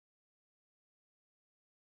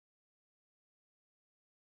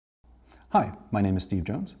Hi, my name is Steve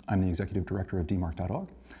Jones. I'm the Executive Director of DMARC.org,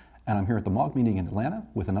 and I'm here at the MAAWG meeting in Atlanta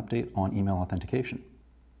with an update on email authentication.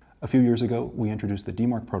 A few years ago, we introduced the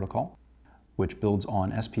DMARC protocol, which builds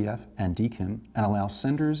on SPF and DKIM and allows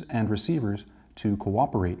senders and receivers to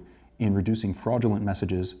cooperate in reducing fraudulent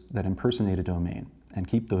messages that impersonate a domain and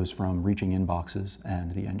keep those from reaching inboxes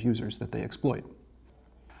and the end users that they exploit.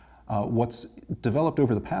 What's developed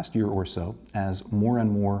over the past year or so, as more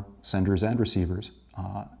and more senders and receivers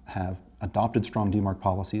have adopted strong DMARC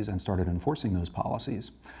policies and started enforcing those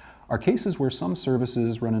policies, are cases where some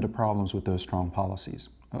services run into problems with those strong policies.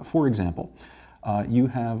 For example, you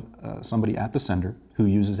have somebody at the sender who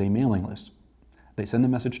uses a mailing list. They send the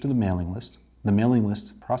message to the mailing list. The mailing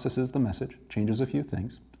list processes the message, changes a few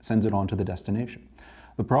things, sends it on to the destination.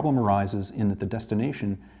 The problem arises in that the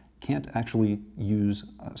destination can't actually use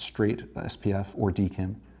straight SPF or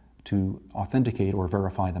DKIM to authenticate or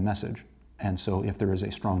verify the message. And so if there is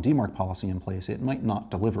a strong DMARC policy in place, it might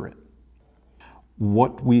not deliver it.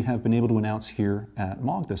 What we have been able to announce here at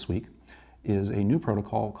MAAWG this week is a new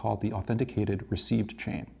protocol called the Authenticated Received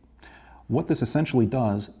Chain. What this essentially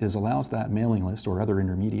does is allows that mailing list or other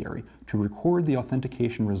intermediary to record the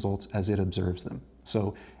authentication results as it observes them.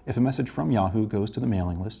 So if a message from Yahoo goes to the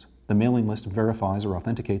mailing list verifies or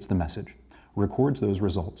authenticates the message, records those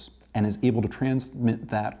results, and is able to transmit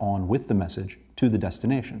that on with the message to the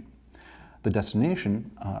destination. The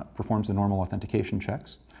destination performs the normal authentication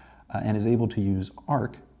checks and is able to use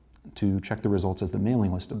ARC to check the results as the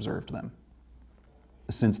mailing list observed them.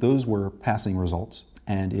 Since those were passing results,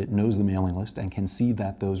 and it knows the mailing list and can see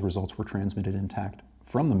that those results were transmitted intact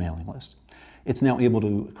from the mailing list, it's now able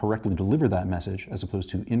to correctly deliver that message as opposed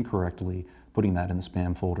to incorrectly putting that in the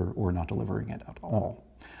spam folder or not delivering it at all.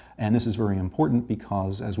 And this is very important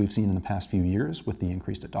because, as we've seen in the past few years with the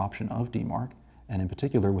increased adoption of DMARC, and in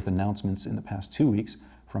particular with announcements in the past 2 weeks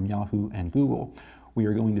from Yahoo and Google, we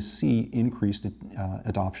are going to see increased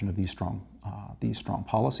adoption of these strong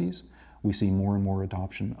policies. We see more and more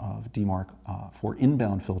adoption of DMARC for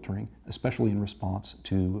inbound filtering, especially in response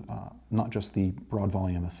to not just the broad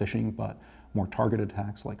volume of phishing, but more targeted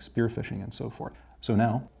attacks like spear phishing and so forth. So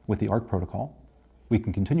now, with the ARC protocol, we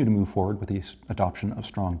can continue to move forward with the adoption of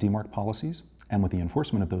strong DMARC policies and with the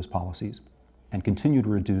enforcement of those policies, and continue to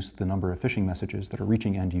reduce the number of phishing messages that are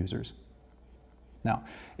reaching end users. Now,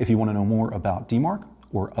 if you want to know more about DMARC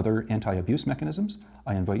or other anti-abuse mechanisms,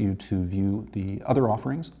 I invite you to view the other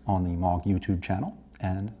offerings on the MAAWG YouTube channel,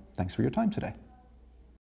 and thanks for your time today.